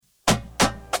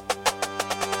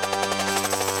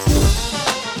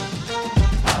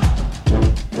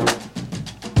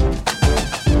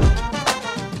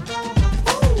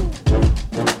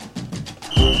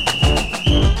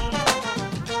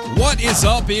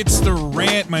up? It's The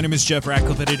Rant. My name is Jeff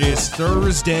Ratcliffe, and it is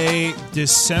Thursday,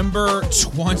 December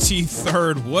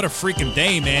 23rd. What a freaking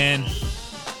day, man.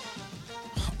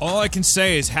 All I can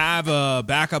say is have a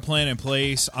backup plan in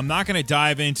place. I'm not going to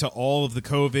dive into all of the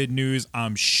COVID news.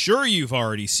 I'm sure you've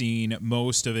already seen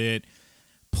most of it.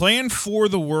 Plan for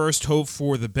the worst, hope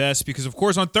for the best, because, of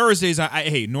course, on Thursdays,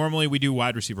 normally we do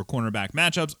wide receiver cornerback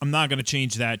matchups. I'm not going to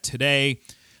change that today.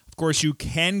 Of course, you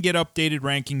can get updated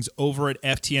rankings over at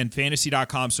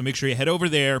ftnfantasy.com, so make sure you head over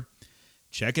there,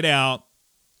 check it out.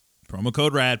 Promo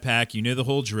code RADPACK, you know the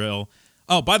whole drill.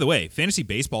 Oh, by the way, fantasy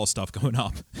baseball stuff going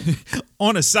up.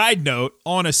 on a side note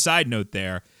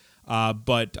there,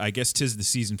 but I guess 'tis the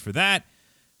season for that.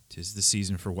 'Tis the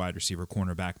season for wide receiver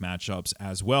cornerback matchups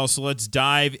as well. So let's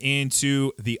dive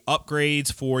into the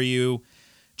upgrades for you.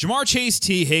 Jamar Chase,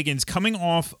 T. Higgins coming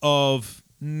off of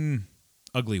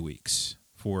ugly weeks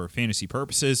for fantasy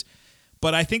purposes,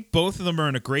 but I think both of them are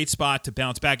in a great spot to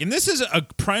bounce back. And this is a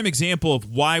prime example of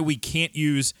why we can't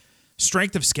use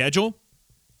strength of schedule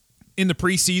in the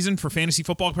preseason for fantasy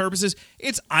football purposes.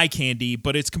 It's eye candy,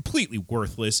 but it's completely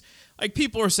worthless. Like,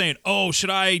 people are saying, oh,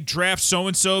 should I draft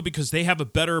so-and-so because they have a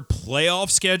better playoff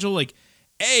schedule? Like,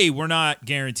 A, we're not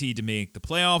guaranteed to make the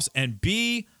playoffs, and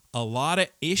B, a lot of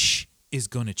ish is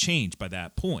going to change by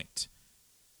that point.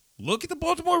 Look at the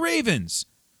Baltimore Ravens.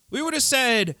 We would have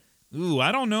said, ooh,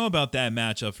 I don't know about that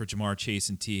matchup for Jamar Chase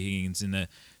and T. Higgins in the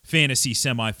fantasy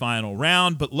semifinal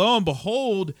round, but lo and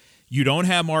behold, you don't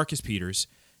have Marcus Peters.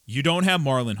 You don't have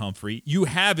Marlon Humphrey. You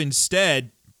have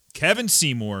instead Kevin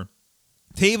Seymour,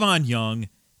 Tavon Young,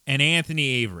 and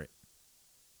Anthony Averett.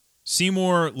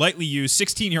 Seymour lightly used,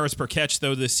 16 yards per catch,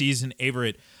 though, this season.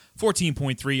 Averett,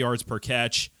 14.3 yards per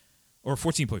catch, or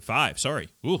 14.5, sorry.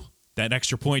 Ooh, that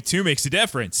extra point, too, makes a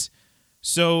difference.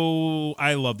 So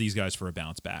I love these guys for a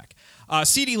bounce back.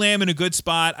 CeeDee Lamb in a good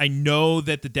spot. I know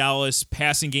that the Dallas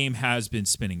passing game has been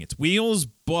spinning its wheels,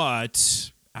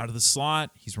 but out of the slot,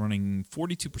 he's running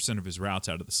 42% of his routes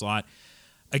out of the slot.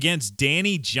 Against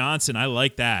Danny Johnson, I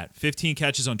like that. 15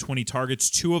 catches on 20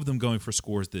 targets, 2 of them going for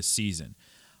scores this season.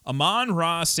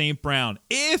 Amon-Ra St. Brown,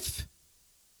 if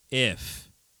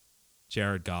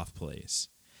Jared Goff plays.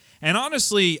 And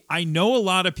honestly, I know a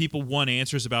lot of people want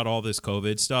answers about all this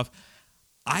COVID stuff.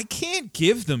 I can't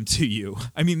give them to you.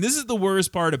 I mean, this is the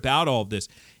worst part about all of this.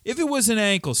 If it was an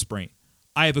ankle sprain,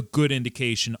 I have a good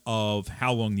indication of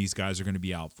how long these guys are going to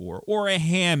be out for, or a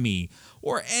hammy,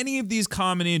 or any of these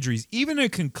common injuries. Even a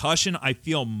concussion, I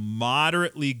feel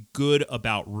moderately good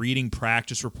about reading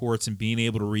practice reports and being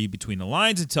able to read between the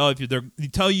lines and tell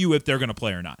you if they're going to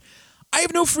play or not. I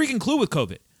have no freaking clue with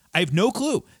COVID. I have no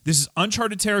clue. This is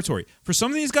uncharted territory. For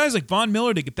some of these guys, like Von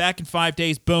Miller, to get back in 5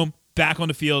 days, boom, back on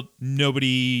the field,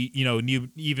 nobody,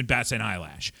 even bats an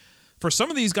eyelash. For some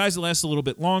of these guys, it lasts a little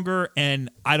bit longer, and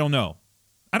I don't know.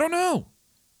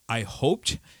 I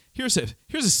hoped. Here's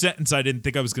a sentence I didn't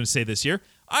think I was going to say this year.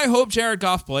 I hope Jared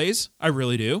Goff plays. I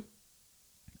really do.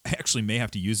 I actually may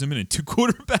have to use him in a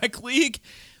 2-quarterback league.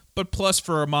 But plus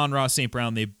for Amon-Ra St.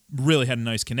 Brown, they really had a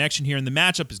nice connection here, and the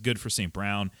matchup is good for St.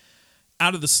 Brown.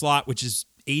 Out of the slot, which is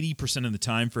 80% of the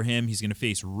time for him, he's going to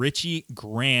face Richie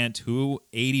Grant, who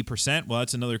 80%, well,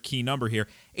 that's another key number here,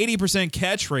 80%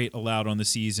 catch rate allowed on the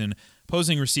season.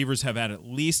 Opposing receivers have had at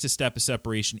least a step of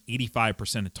separation,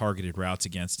 85% of targeted routes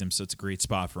against him, so it's a great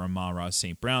spot for Amon-Ra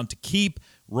St. Brown to keep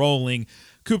rolling.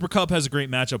 Cooper Kupp has a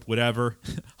great matchup, whatever.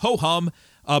 Ho-hum.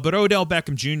 But Odell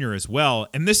Beckham Jr. as well.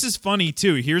 And this is funny,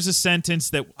 too. Here's a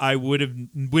sentence that I would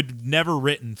never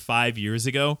written 5 years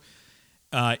ago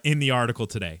in the article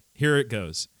today. Here it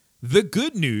goes. The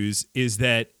good news is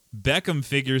that Beckham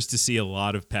figures to see a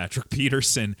lot of Patrick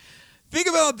Peterson. Think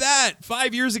about that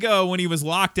 5 years ago when he was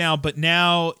locked down, but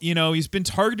now, he's been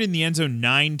targeted in the end zone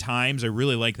 9 times. I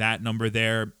really like that number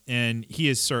there, and he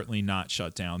is certainly not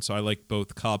shut down. So I like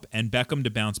both Kupp and Beckham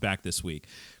to bounce back this week.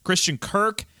 Christian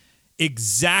Kirk,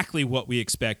 exactly what we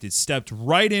expected. Stepped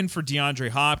right in for DeAndre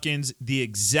Hopkins, the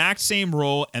exact same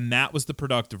role, and that was the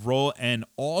productive role. And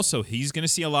also, he's going to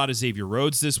see a lot of Xavier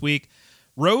Rhodes this week.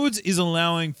 Rhodes is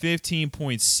allowing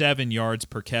 15.7 yards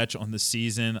per catch on the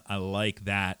season. I like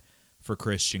that for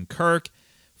Christian Kirk.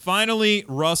 Finally,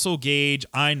 Russell Gage.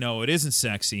 I know it isn't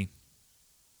sexy.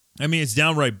 I mean, it's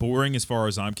downright boring as far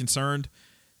as I'm concerned,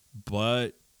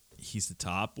 but he's the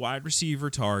top wide receiver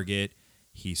target.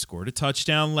 He scored a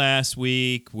touchdown last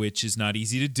week, which is not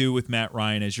easy to do with Matt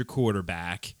Ryan as your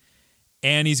quarterback.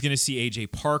 And he's going to see A.J.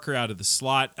 Parker out of the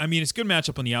slot. I mean, it's a good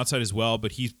matchup on the outside as well,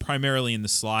 but he's primarily in the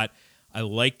slot. I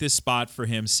like this spot for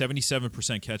him.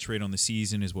 77% catch rate on the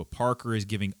season is what Parker is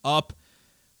giving up.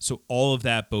 So all of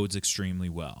that bodes extremely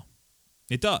well.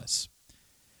 It does.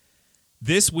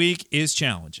 This week is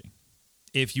challenging.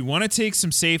 if you want to take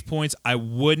some safe points,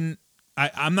 I'm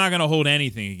not going to hold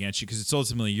anything against you because it's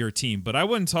ultimately your team, but I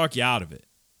wouldn't talk you out of it.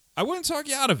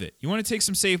 You want to take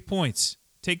some safe points.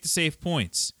 Take the safe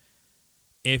points.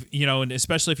 And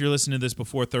especially if you're listening to this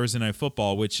before Thursday Night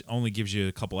Football, which only gives you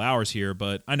a couple hours here,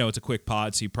 but I know it's a quick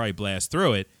pod, so you probably blast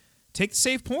through it. Take the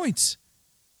safe points.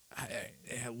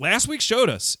 Last week showed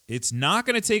us it's not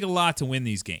going to take a lot to win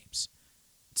these games.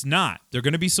 It's not. There are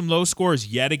going to be some low scores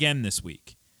yet again this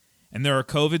week. And there are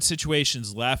COVID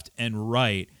situations left and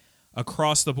right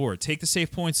across the board. Take the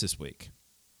safe points this week.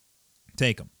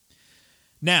 Take them.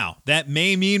 Now, that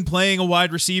may mean playing a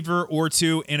wide receiver or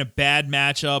two in a bad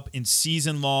matchup in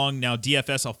season long. Now,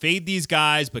 DFS, I'll fade these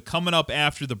guys, but coming up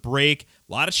after the break,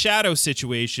 a lot of shadow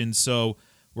situations, so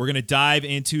we're going to dive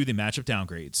into the matchup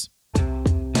downgrades.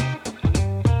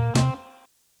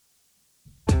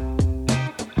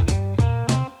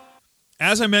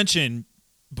 As I mentioned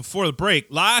before the break,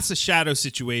 lots of shadow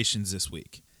situations this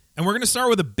week. And we're going to start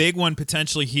with a big one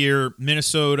potentially here,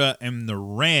 Minnesota and the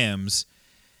Rams.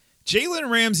 Jalen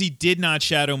Ramsey did not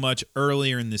shadow much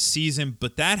earlier in the season,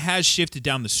 but that has shifted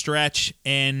down the stretch.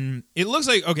 And it looks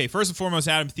like, okay, first and foremost,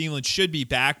 Adam Thielen should be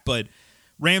back, but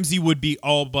Ramsey would be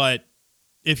all but,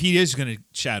 if he is going to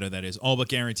shadow, that is, all but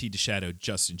guaranteed to shadow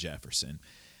Justin Jefferson.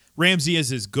 Ramsey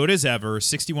is as good as ever,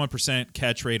 61%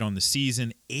 catch rate on the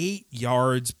season, 8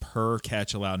 yards per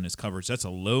catch allowed in his coverage. That's a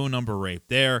low number right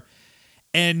there.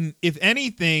 And if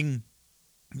anything,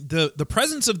 the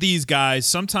presence of these guys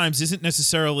sometimes isn't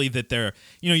necessarily that they're,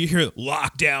 you hear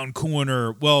lockdown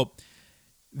corner. Well,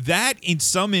 that in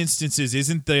some instances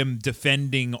isn't them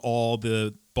defending all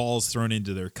the balls thrown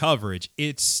into their coverage.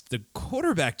 It's the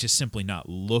quarterback just simply not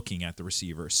looking at the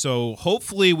receiver. So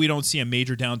hopefully we don't see a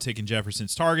major downtick in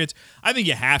Jefferson's targets. I think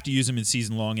you have to use him in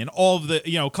season long. And all of the,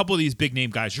 a couple of these big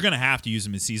name guys, you're going to have to use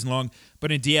them in season long.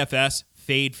 But in DFS,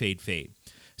 fade.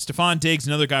 Stephon Diggs,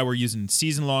 another guy we're using in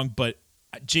season long, but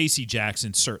J.C.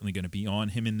 Jackson's certainly going to be on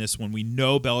him in this one. We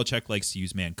know Belichick likes to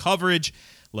use man coverage,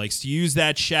 likes to use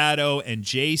that shadow, and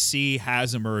J.C.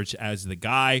 has emerged as the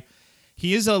guy.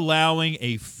 He is allowing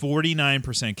a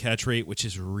 49% catch rate, which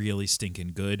is really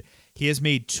stinking good. He has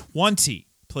made 20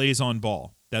 plays on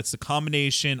ball. That's the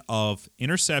combination of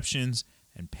interceptions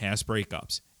and pass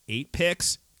breakups. 8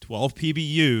 picks, 12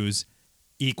 PBUs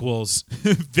equals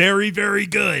very, very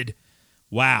good.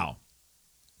 Wow.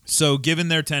 So given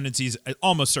their tendencies,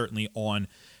 almost certainly on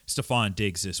Stephon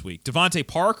Diggs this week. Devontae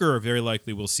Parker very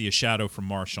likely will see a shadow from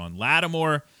Marshawn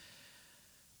Lattimore.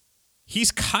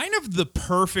 He's kind of the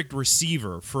perfect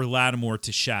receiver for Lattimore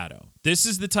to shadow. This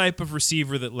is the type of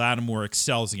receiver that Lattimore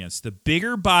excels against. The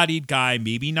bigger-bodied guy,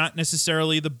 maybe not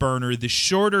necessarily the burner. The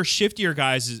shorter, shiftier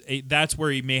guys, that's where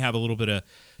he may have a little bit of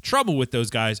trouble with those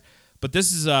guys. But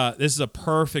this is a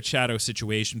perfect shadow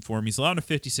situation for him. He's allowed a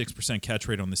 56% catch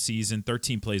rate on the season,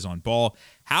 13 plays on ball.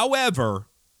 However,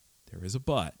 there is a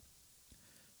but.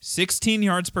 16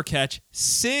 yards per catch,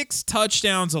 6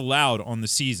 touchdowns allowed on the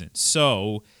season.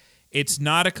 So it's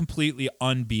not a completely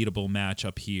unbeatable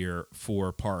matchup here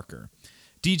for Parker.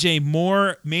 DJ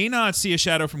Moore may not see a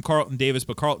shadow from Carlton Davis,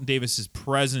 but Carlton Davis's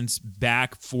presence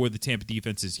back for the Tampa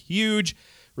defense is huge.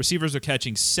 Receivers are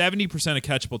catching 70% of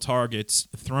catchable targets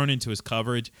thrown into his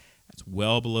coverage. That's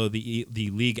well below the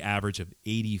league average of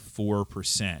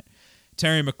 84%.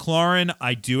 Terry McLaurin,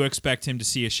 I do expect him to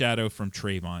see a shadow from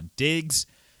Trayvon Diggs.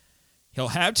 He'll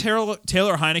have Taylor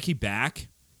Heineke back,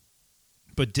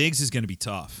 but Diggs is going to be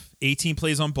tough. 18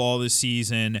 plays on ball this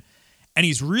season, and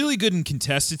he's really good in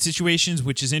contested situations,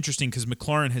 which is interesting because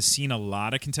McLaurin has seen a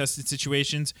lot of contested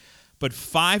situations. But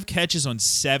 5 catches on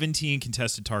 17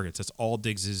 contested targets. That's all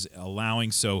Diggs is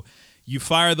allowing. So you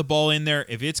fire the ball in there.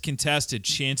 If it's contested,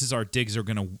 chances are Diggs is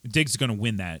going to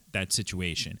win that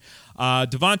situation.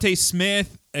 Devontae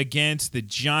Smith against the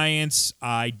Giants.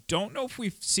 I don't know if we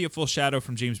see a full shadow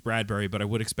from James Bradbury, but I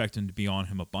would expect him to be on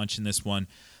him a bunch in this one.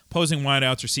 Opposing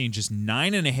wideouts are seeing just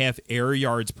 9.5 air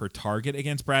yards per target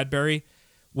against Bradbury.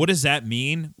 What does that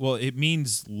mean? Well, it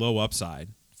means low upside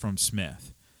from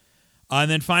Smith. And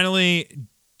then finally,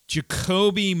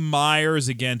 Jacoby Myers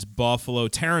against Buffalo.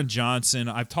 Taron Johnson,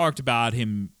 I've talked about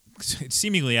him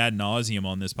seemingly ad nauseum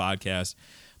on this podcast,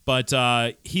 but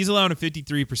he's allowed a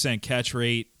 53% catch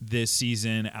rate this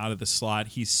season out of the slot.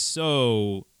 He's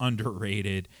so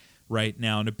underrated right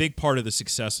now, and a big part of the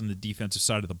success on the defensive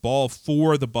side of the ball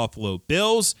for the Buffalo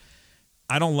Bills.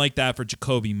 I don't like that for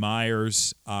Jacoby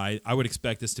Myers. I would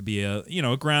expect this to be a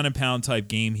ground and pound type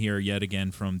game here yet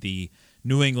again from the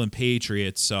New England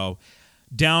Patriots. So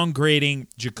downgrading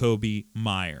Jacoby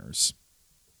Myers.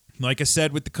 Like I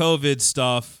said with the COVID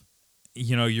stuff,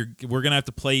 we're going to have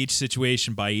to play each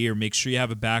situation by ear. Make sure you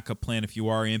have a backup plan if you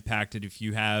are impacted. If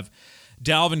you have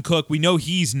Dalvin Cook, we know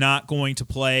he's not going to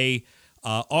play.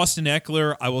 Austin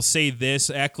Eckler, I will say this.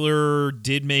 Eckler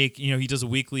did make, he does a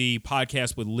weekly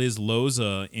podcast with Liz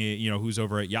Loza, who's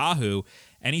over at Yahoo,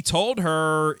 and he told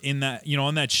her in that,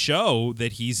 on that show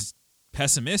that he's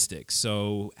pessimistic.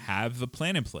 So have a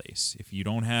plan in place. If you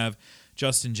don't have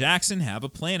Justin Jackson, have a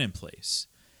plan in place.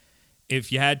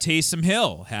 If you had Taysom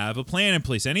Hill, have a plan in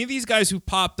place. Any of these guys who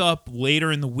popped up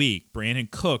later in the week, Brandon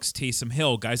Cooks, Taysom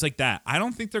Hill, guys like that, I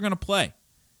don't think they're going to play.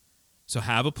 So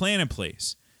have a plan in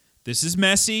place. This is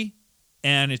messy,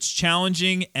 and it's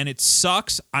challenging, and it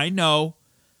sucks, I know,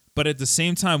 but at the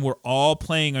same time, we're all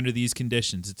playing under these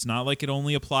conditions. It's not like it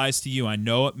only applies to you. I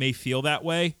know it may feel that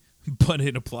way, but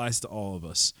it applies to all of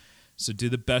us. So do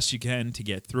the best you can to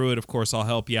get through it. Of course, I'll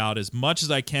help you out as much as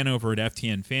I can over at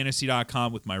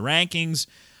ftnfantasy.com with my rankings.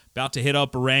 About to hit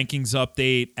up a rankings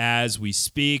update as we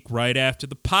speak right after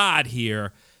the pod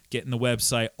here, getting the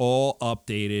website all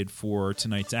updated for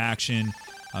tonight's action.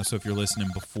 So if you're listening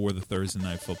before the Thursday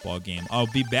night football game, I'll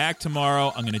be back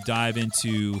tomorrow. I'm going to dive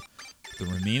into the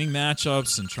remaining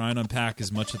matchups and try and unpack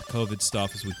as much of the COVID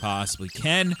stuff as we possibly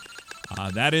can.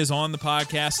 That is on the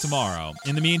podcast tomorrow.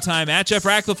 In the meantime, at Jeff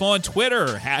Ratcliffe on Twitter,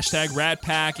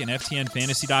 #RatPack and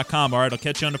ftnfantasy.com. All right, I'll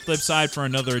catch you on the flip side for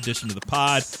another edition of the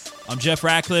pod. I'm Jeff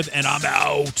Ratcliffe, and I'm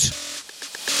out.